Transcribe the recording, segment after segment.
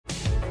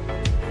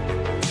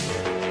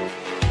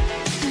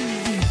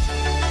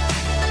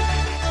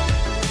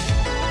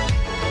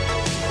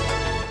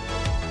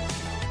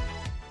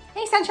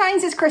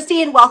Sunshines, it's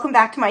Kristy and welcome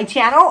back to my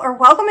channel, or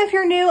welcome if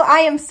you're new. I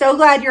am so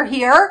glad you're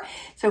here.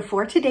 So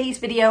for today's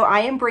video,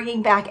 I am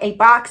bringing back a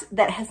box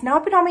that has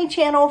not been on my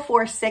channel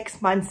for 6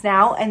 months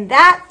now, and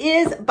that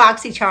is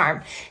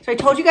Boxycharm. So I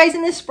told you guys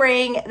in the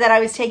spring that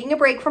I was taking a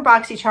break from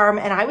Boxycharm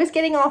and I was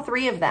getting all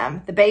three of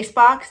them, the base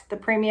box, the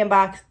premium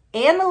box,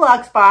 and the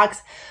luxe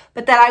box,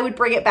 but that I would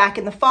bring it back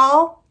in the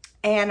fall.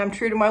 And I'm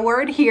true to my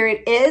word, here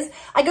it is.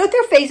 I go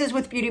through phases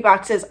with beauty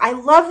boxes. I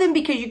love them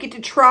because you get to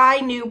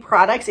try new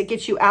products. It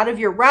gets you out of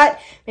your rut.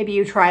 Maybe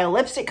you try a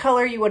lipstick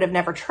color you would have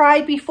never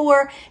tried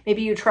before.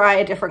 Maybe you try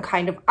a different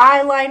kind of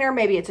eyeliner.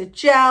 Maybe it's a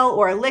gel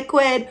or a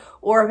liquid,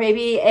 or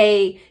maybe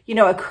a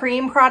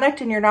cream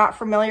product and you're not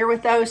familiar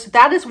with those. So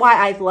that is why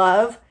I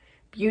love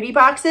beauty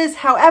boxes.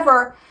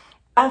 However,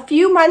 a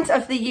few months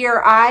of the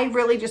year, I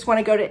really just want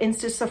to go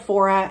to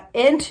Sephora,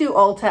 into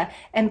Ulta,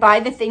 and buy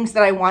the things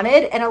that I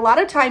wanted. And a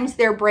lot of times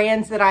they're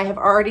brands that I have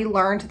already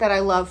learned that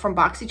I love from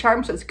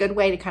Boxycharm. So it's a good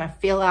way to kind of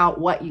feel out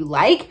what you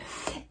like.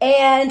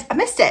 And I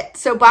missed it.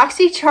 So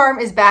Boxycharm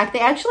is back.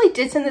 They actually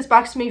did send this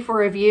box to me for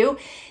review.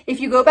 If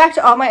you go back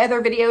to all my other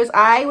videos,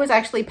 I was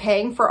actually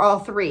paying for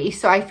all three.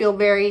 So I feel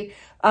very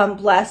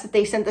blessed that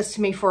they sent this to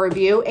me for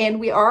review, and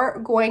we are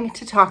going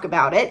to talk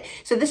about it.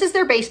 So this is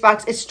their base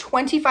box. It's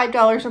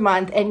 $25 a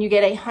month and you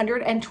get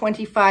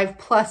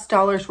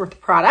 $125+ worth of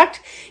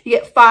product. You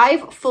get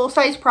 5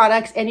 full-size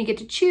products and you get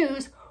to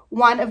choose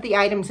one of the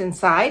items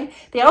inside.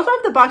 They also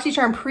have the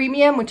Boxycharm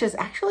Premium, which is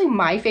actually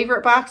my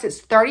favorite box.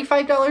 It's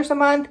 $35 a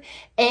month.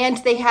 And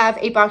they have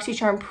a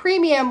Boxycharm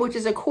Premium, which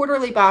is a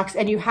quarterly box,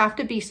 and you have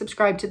to be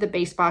subscribed to the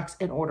base box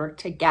in order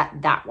to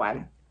get that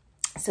one.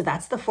 So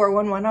that's the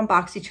 411 on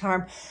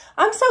Boxycharm.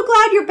 I'm so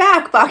glad you're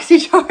back,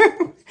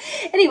 Boxycharm.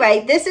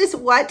 Anyway, this is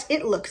what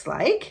it looks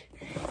like.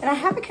 And I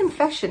have a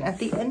confession at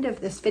the end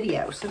of this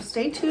video, so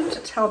stay tuned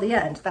till the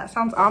end. That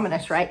sounds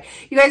ominous, right?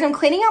 You guys, I'm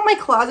cleaning out my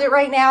closet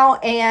right now,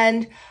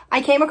 and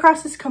I came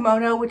across this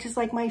kimono, which is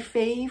like my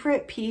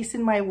favorite piece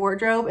in my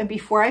wardrobe. And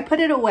before I put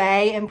it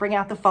away and bring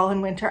out the fall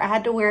and winter, I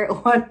had to wear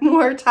it one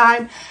more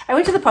time. I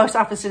went to the post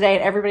office today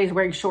and everybody's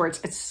wearing shorts.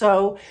 It's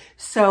so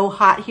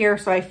hot here,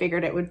 so I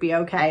figured it would be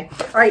okay.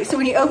 All right, so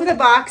when you open the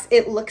box,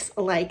 it looks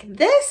like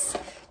this.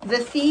 The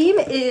theme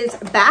is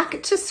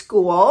back to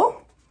school.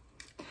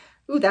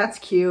 Ooh, that's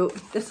cute.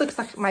 This looks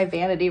like my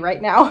vanity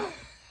right now.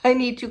 I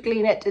need to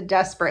clean it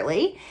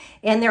desperately.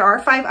 And there are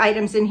 5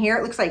 items in here.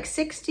 It looks like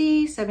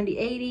 60, 70,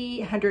 80,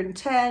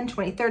 110,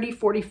 20, 30,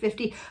 40,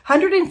 50,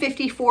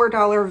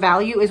 $154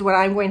 value is what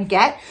I'm going to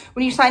get.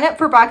 When you sign up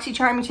for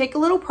Boxycharm, you take a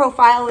little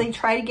profile and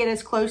try to get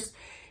as close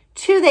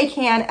to they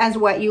can as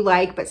what you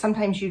like, but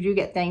sometimes you do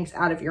get things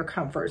out of your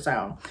comfort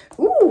zone.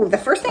 Ooh, the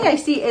first thing I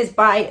see is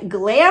by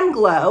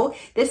Glamglow.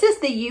 This is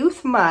the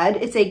YouthMud.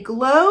 It's a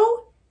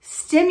glow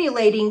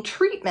stimulating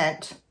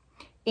treatment,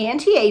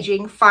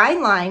 anti-aging,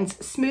 fine lines,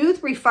 smooth,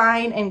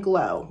 refine, and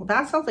glow. Well,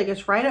 that sounds like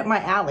it's right up my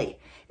alley.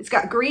 It's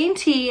got green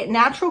tea,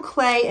 natural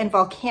clay, and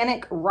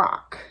volcanic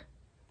rock.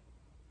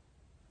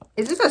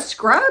 Is this a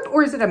scrub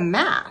or is it a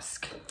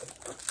mask?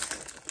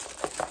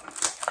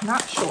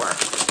 Not sure.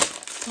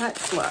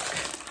 Let's look.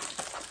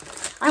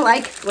 I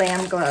like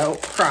Glamglow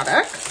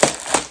products.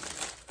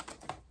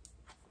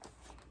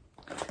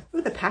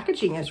 Ooh, the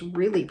packaging is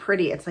really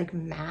pretty. It's like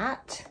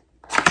matte.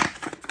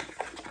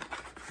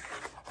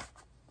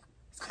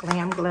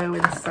 Glamglow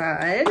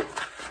inside.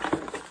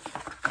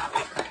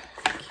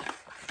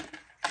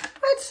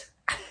 What?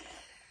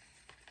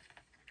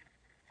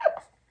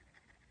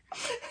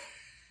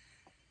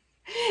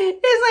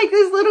 It's like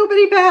this little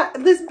bitty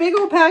this big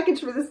old package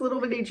for this little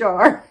bitty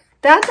jar.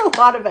 That's a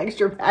lot of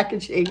extra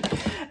packaging.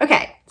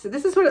 Okay, so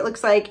this is what it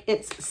looks like.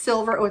 It's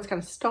silver. Oh, it's got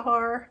a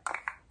star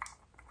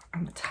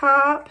on the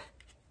top.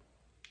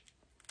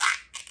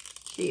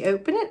 So you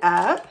open it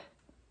up.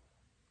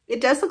 It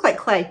does look like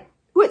clay.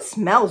 Ooh, it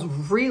smells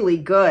really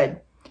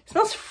good. It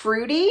smells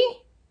fruity.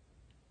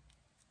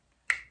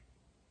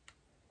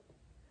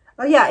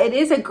 Oh yeah, it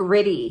is a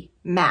gritty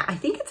matte. I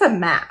think it's a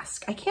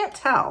mask. I can't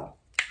tell.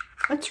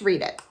 Let's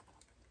read it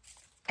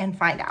and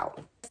find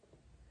out.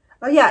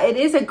 Oh yeah, it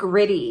is a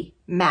gritty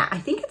matte. I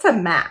think it's a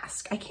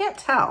mask. I can't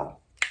tell.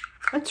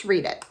 Let's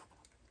read it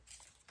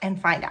and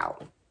find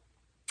out.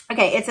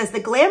 Okay, it says the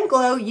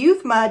Glamglow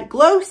YouthMud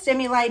Glow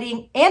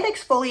Stimulating and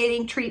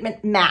Exfoliating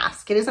Treatment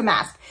Mask. It is a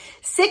mask.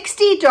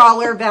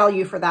 $60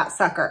 value for that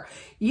sucker.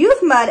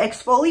 YouthMud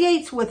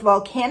exfoliates with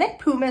volcanic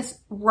pumice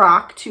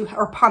rock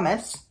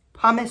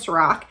pumice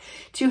rock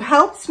to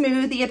help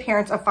smooth the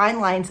appearance of fine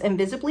lines and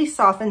visibly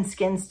soften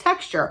skin's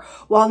texture,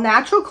 while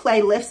natural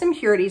clay lifts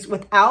impurities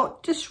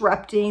without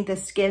disrupting the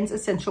skin's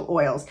essential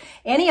oils.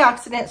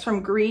 Antioxidants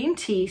from green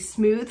tea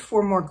smooth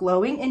for more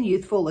glowing and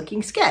youthful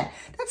looking skin.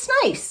 That's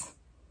nice.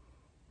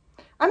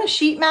 I'm a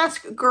sheet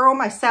mask girl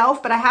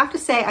myself, but I have to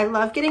say I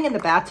love getting in the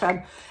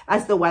bathtub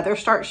as the weather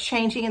starts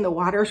changing and the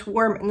water's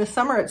warm. In the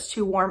summer, it's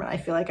too warm and I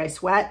feel like I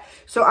sweat.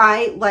 So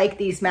I like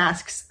these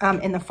masks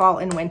in the fall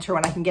and winter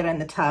when I can get in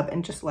the tub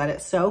and just let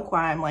it soak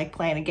while I'm like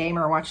playing a game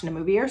or watching a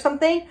movie or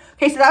something.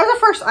 Okay, so that was the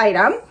first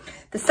item.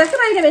 The second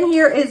item in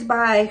here is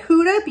by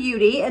Huda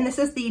Beauty, and this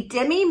is the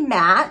Demi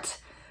Matte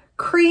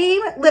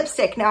cream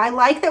lipstick. Now I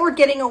like that we're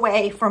getting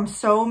away from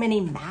so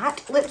many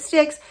matte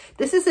lipsticks.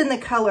 This is in the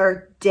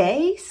color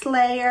Day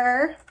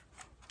Slayer.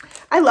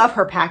 I love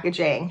her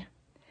packaging.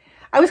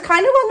 I was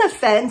kind of on the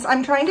fence.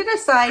 I'm trying to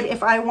decide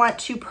if I want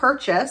to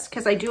purchase,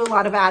 because I do a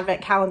lot of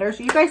advent calendars.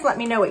 You guys let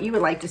me know what you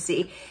would like to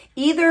see.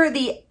 Either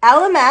the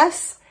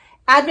LMS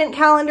advent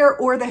calendar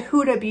or the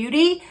Huda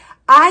Beauty.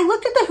 I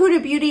looked at the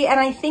Huda Beauty and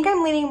I think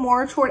I'm leaning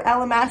more toward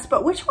LMS,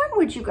 but which one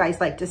would you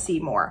guys like to see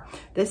more?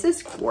 This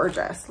is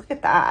gorgeous. Look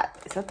at that.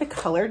 Is that the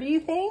color, do you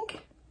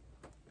think?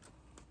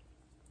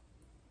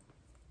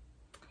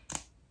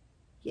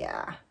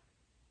 Yeah.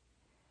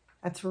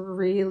 That's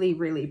really,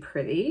 really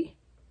pretty.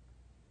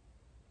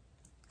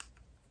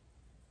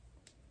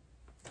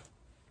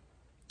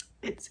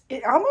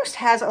 It almost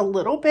has a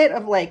little bit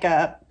of like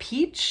a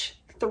peach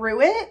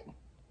through it,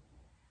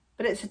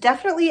 but it's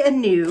definitely a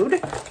nude.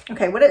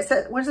 Okay, what does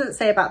it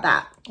say about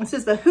that? This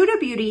is the Huda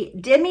Beauty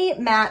Demi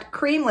Matte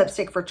Cream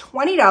Lipstick for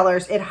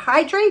 $20. It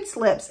hydrates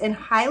lips in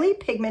highly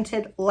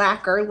pigmented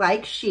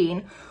lacquer-like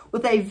sheen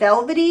with a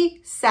velvety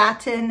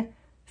satin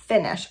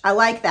finish. I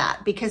like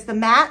that because the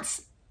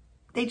mattes,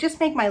 they just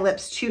make my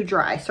lips too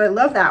dry. So I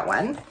love that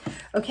one.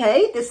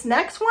 Okay, this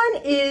next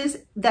one is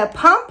the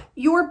Pump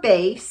Your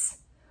Base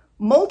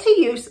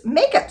Multi-Use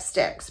Makeup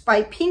Sticks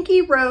by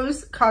Pinky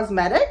Rose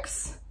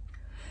Cosmetics.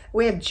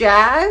 We have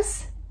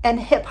Jazz and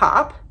Hip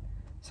Hop.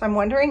 So I'm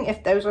wondering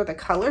if those are the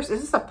colors.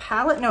 Is this a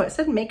palette? No, it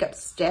said makeup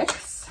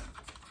sticks.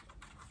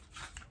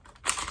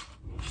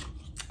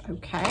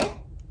 Okay.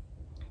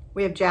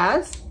 We have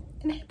Jazz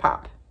and Hip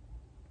Hop.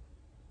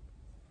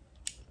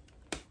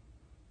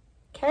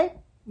 Okay,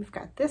 we've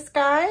got this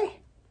guy.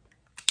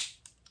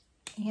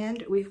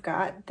 And we've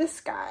got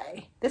this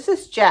guy. This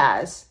is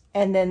Jazz.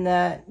 And then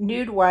the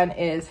nude one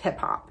is Hip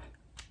Hop.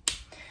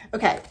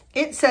 Okay,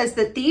 it says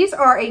that these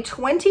are a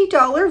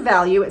 $20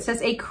 value. It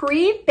says a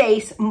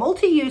cream-based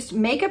multi-use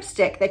makeup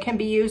stick that can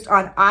be used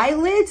on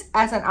eyelids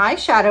as an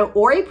eyeshadow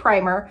or a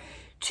primer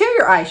to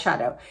your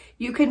eyeshadow.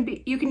 You can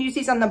use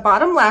these on the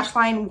bottom lash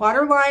line,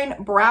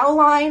 waterline, brow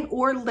line,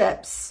 or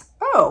lips.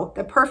 Oh,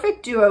 the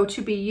perfect duo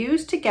to be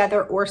used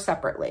together or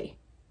separately.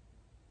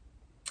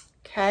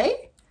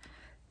 Okay,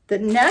 the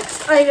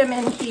next item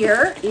in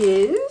here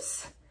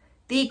is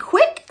the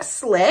Quick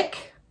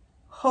Slick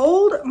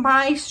Hold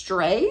My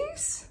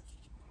Strays.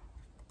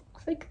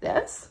 Looks like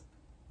this.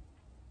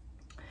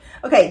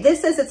 Okay,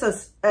 this says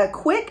it's a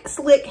Quick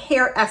Slick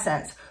Hair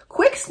Essence.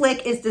 Quick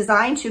Slick is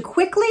designed to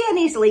quickly and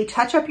easily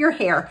touch up your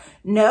hair.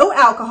 No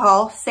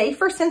alcohol, safe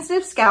for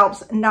sensitive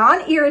scalps,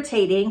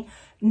 non-irritating,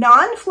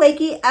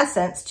 non-flaky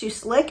essence to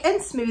slick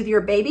and smooth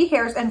your baby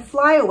hairs and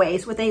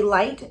flyaways with a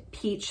light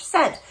peach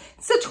scent.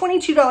 It's a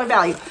 $22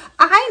 value.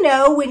 I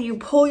know when you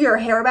pull your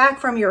hair back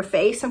from your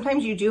face,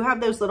 sometimes you do have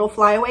those little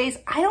flyaways.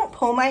 I don't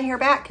pull my hair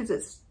back because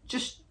it's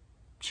just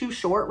too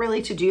short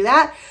really to do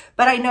that.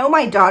 But I know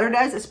my daughter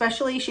does,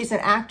 especially she's an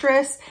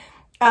actress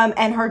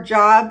and her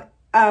job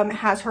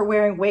has her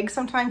wearing wigs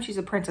sometimes. She's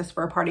a princess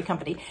for a party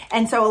company.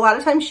 And so a lot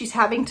of times she's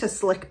having to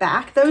slick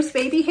back those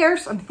baby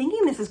hairs. So I'm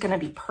thinking this is going to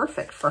be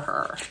perfect for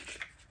her.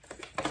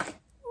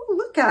 Ooh,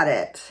 look at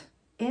it.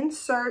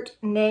 Insert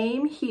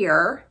name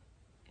here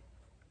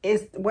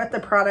is what the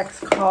product's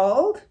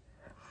called.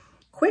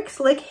 Quick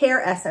Slick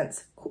Hair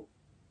Essence.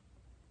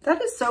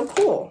 That is so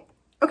cool.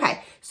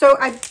 Okay, so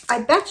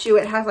I bet you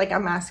it has like a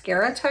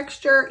mascara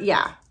texture.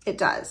 Yeah, it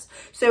does.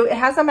 So it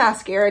has a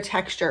mascara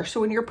texture. So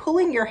when you're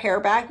pulling your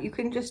hair back, you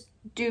can just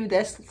do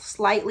this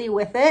slightly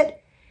with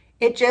it.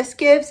 It just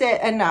gives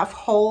it enough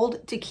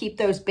hold to keep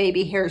those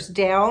baby hairs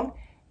down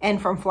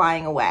and from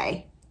flying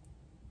away.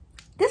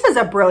 This is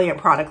a brilliant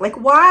product. Like,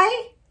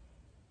 why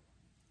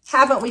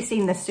haven't we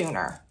seen this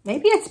sooner?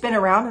 Maybe it's been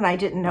around and I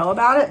didn't know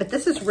about it, but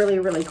this is really,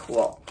 really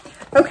cool.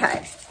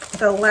 Okay,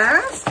 the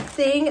last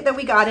thing that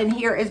we got in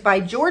here is by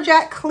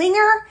Georgette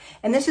Klinger,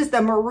 and this is the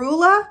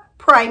Marula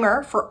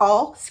Primer for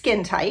all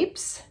skin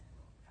types.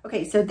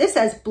 Okay, so this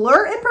says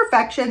blur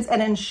imperfections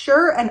and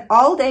ensure an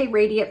all-day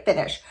radiant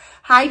finish.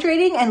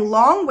 Hydrating and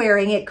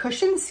long-wearing, it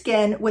cushions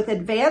skin with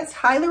advanced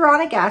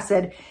hyaluronic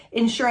acid,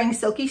 ensuring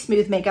silky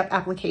smooth makeup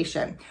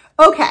application.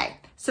 Okay,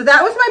 so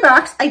that was my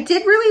box. I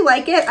did really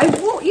like it. I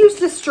won't use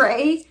the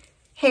stray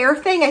hair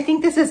thing. I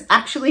think this is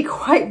actually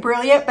quite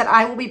brilliant, but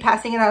I will be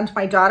passing it on to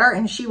my daughter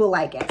and she will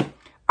like it.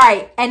 All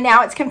right, and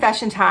now it's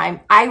confession time.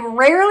 I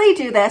rarely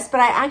do this, but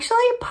I actually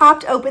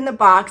popped open the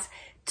box,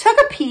 took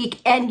a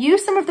peek, and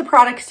used some of the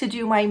products to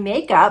do my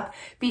makeup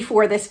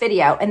before this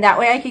video. And that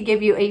way I could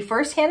give you a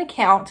firsthand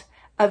account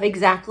of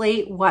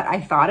exactly what I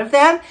thought of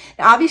them.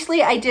 Now,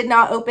 obviously, I did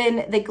not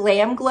open the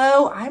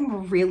Glamglow.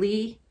 I'm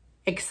really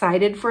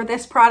excited for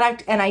this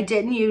product, and I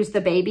didn't use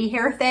the baby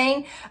hair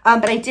thing,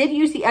 but I did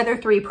use the other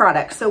three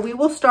products. So we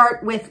will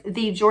start with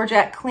the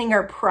Georgette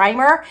Klinger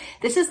primer.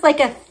 This is like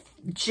a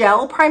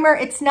gel primer.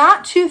 It's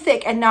not too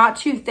thick and not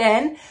too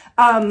thin.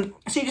 So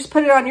you just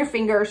put it on your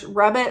fingers,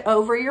 rub it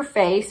over your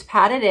face,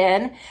 pat it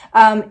in.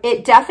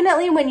 It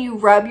definitely, when you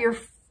rub your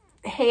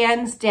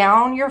hands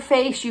down your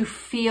face, you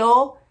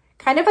feel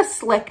kind of a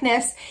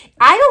slickness.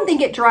 I don't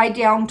think it dried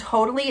down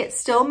totally. It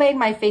still made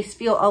my face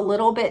feel a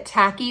little bit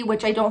tacky,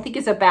 which I don't think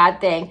is a bad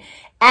thing.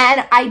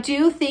 And I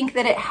do think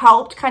that it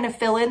helped kind of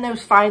fill in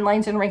those fine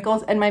lines and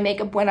wrinkles, and my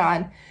makeup went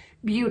on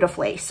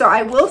beautifully. So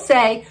I will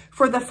say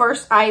for the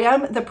first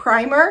item, the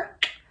primer,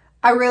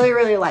 I really,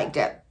 really liked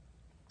it.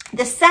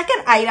 The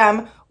second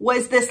item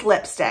was this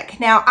lipstick.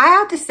 Now I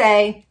have to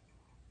say,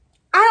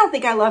 I don't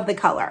think I love the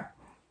color.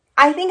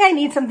 I think I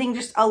need something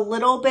just a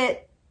little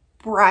bit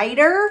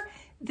brighter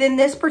than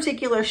this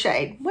particular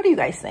shade. What do you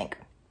guys think?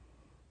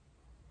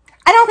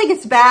 I don't think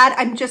it's bad.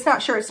 I'm just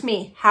not sure it's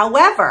me.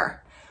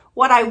 However,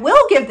 what I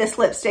will give this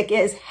lipstick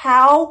is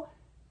how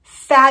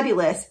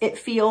fabulous it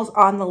feels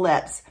on the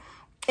lips.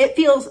 It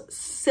feels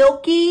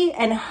silky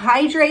and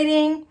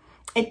hydrating.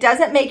 It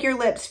doesn't make your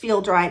lips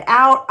feel dried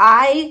out.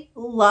 I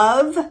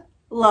love,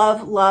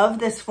 love, love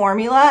this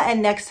formula.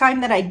 And next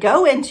time that I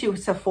go into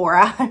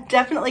Sephora, I'm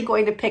definitely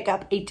going to pick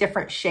up a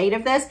different shade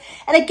of this.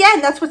 And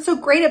again, that's what's so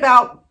great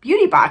about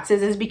beauty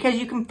boxes, is because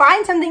you can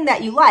find something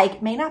that you like.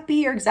 It may not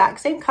be your exact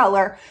same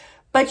color,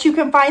 but you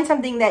can find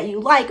something that you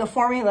like, a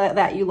formula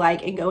that you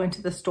like, and go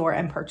into the store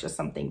and purchase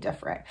something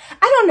different.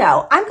 I don't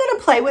know. I'm going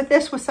to play with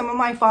this with some of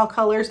my fall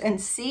colors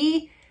and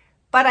see,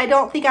 but I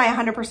don't think I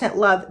 100%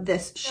 love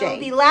this shade.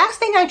 So the last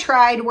thing I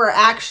tried were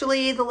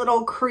actually the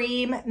little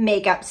cream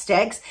makeup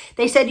sticks.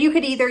 They said you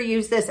could either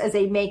use this as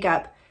a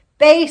makeup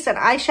base, an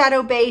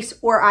eyeshadow base,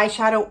 or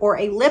eyeshadow or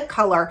a lip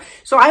color.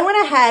 So I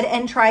went ahead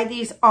and tried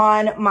these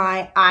on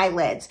my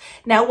eyelids.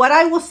 Now what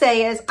I will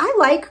say is I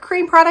like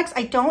cream products.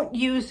 I don't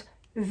use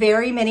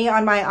very many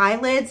on my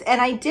eyelids,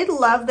 and I did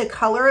love the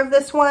color of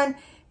this one.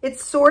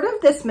 It's sort of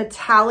this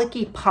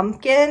metallic-y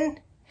pumpkin.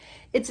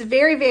 It's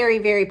very, very,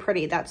 very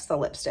pretty. That's the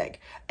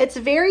lipstick. It's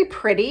very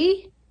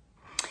pretty,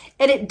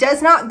 and it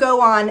does not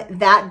go on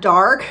that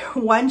dark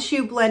once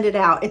you blend it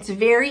out. It's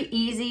very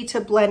easy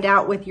to blend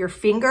out with your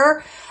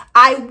finger.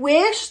 I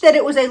wish that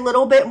it was a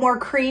little bit more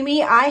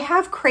creamy. I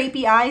have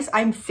crepey eyes.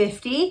 I'm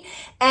 50.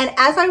 And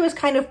as I was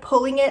kind of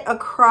pulling it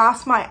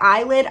across my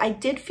eyelid, I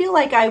did feel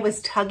like I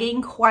was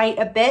tugging quite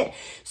a bit.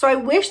 So I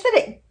wish that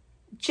it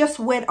just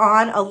went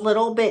on a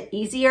little bit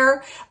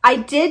easier. I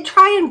did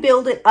try and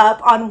build it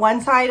up on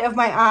one side of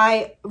my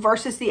eye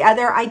versus the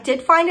other. I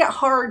did find it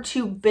hard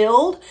to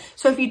build.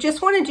 So if you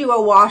just want to do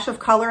a wash of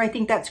color, I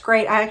think that's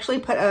great. I actually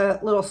put a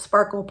little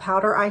sparkle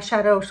powder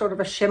eyeshadow, sort of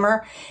a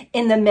shimmer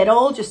in the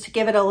middle, just to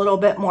give it a little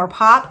bit more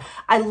pop.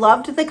 I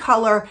loved the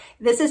color.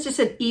 This is just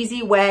an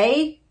easy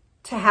way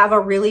to have a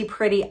really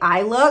pretty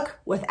eye look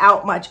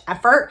without much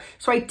effort.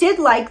 So I did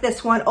like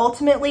this one.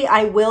 Ultimately,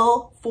 I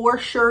will for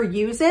sure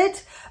use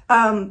it.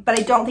 But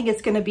I don't think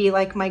it's going to be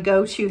like my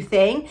go-to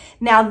thing.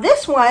 Now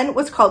this one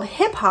was called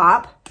Hip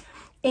Hop,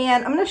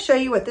 and I'm going to show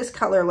you what this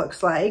color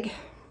looks like.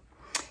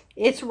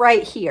 It's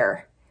right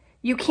here.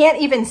 You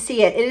can't even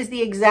see it. It is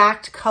the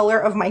exact color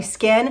of my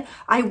skin.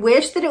 I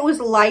wish that it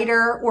was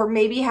lighter or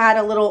maybe had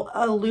a little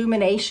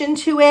illumination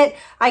to it.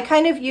 I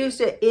kind of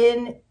used it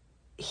in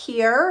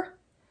here,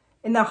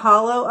 in the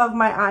hollow of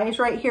my eyes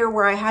right here,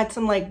 where I had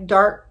some like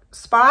dark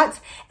spots,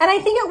 and I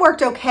think it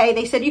worked okay.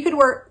 They said you could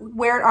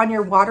wear it on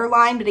your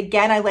waterline, but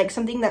again, I like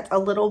something that's a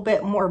little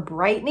bit more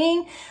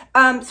brightening.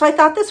 So I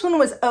thought this one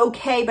was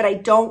okay, but I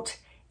don't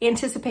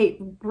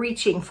anticipate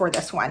reaching for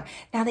this one.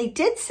 Now they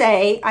did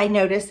say, I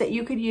noticed, that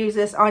you could use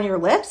this on your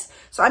lips.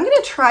 So I'm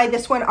gonna try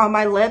this one on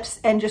my lips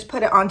and just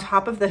put it on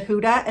top of the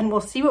Huda, and we'll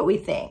see what we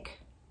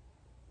think.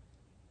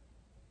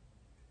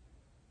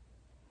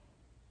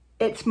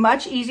 It's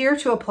much easier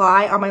to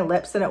apply on my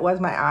lips than it was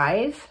my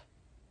eyes.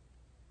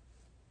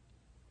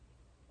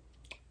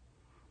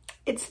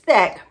 It's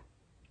thick.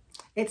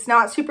 It's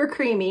not super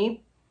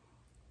creamy,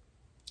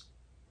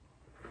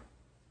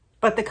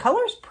 but the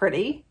color's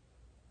pretty.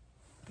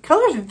 The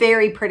color's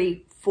very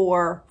pretty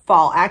for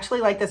fall. I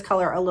actually like this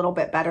color a little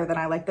bit better than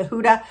I like the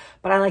Huda,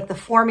 but I like the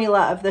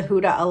formula of the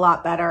Huda a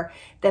lot better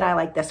than I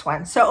like this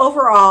one. So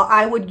overall,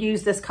 I would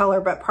use this color,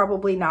 but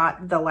probably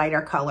not the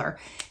lighter color.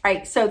 All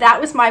right, so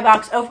that was my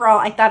box. Overall,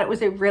 I thought it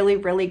was a really,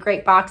 really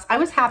great box. I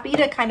was happy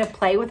to kind of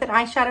play with an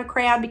eyeshadow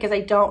crayon because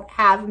I don't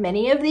have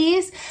many of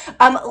these.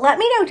 Let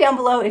me know down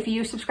below if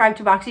you subscribe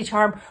to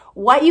Boxycharm,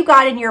 what you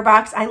got in your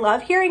box. I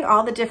love hearing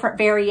all the different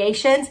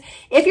variations.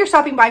 If you're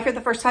stopping by for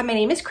the first time, my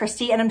name is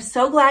Kristy, and I'm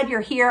so glad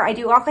you're here. I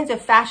do all kinds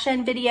of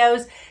fashion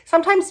videos,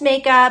 sometimes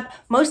makeup,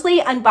 mostly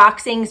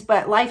unboxings,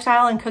 but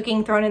lifestyle and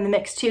cooking thrown in the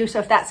mix too. So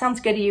if that sounds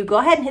good to you, go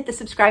ahead and hit the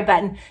subscribe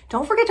button.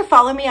 Don't forget to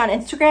follow me on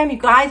Instagram. You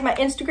guys, my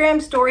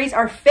Instagram stories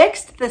are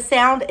fixed. The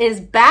sound is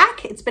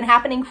back. It's been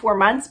happening for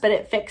months, but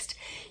it fixed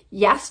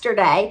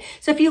yesterday.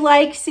 So if you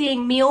like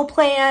seeing meal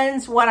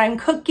plans, what I'm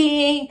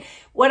cooking,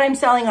 what I'm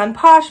selling on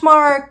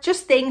Poshmark,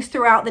 just things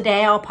throughout the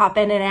day, I'll pop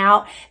in and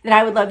out, then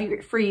I would love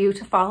for you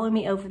to follow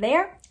me over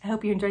there. I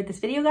hope you enjoyed this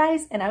video,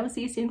 guys, and I will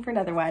see you soon for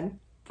another one.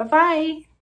 Bye-bye.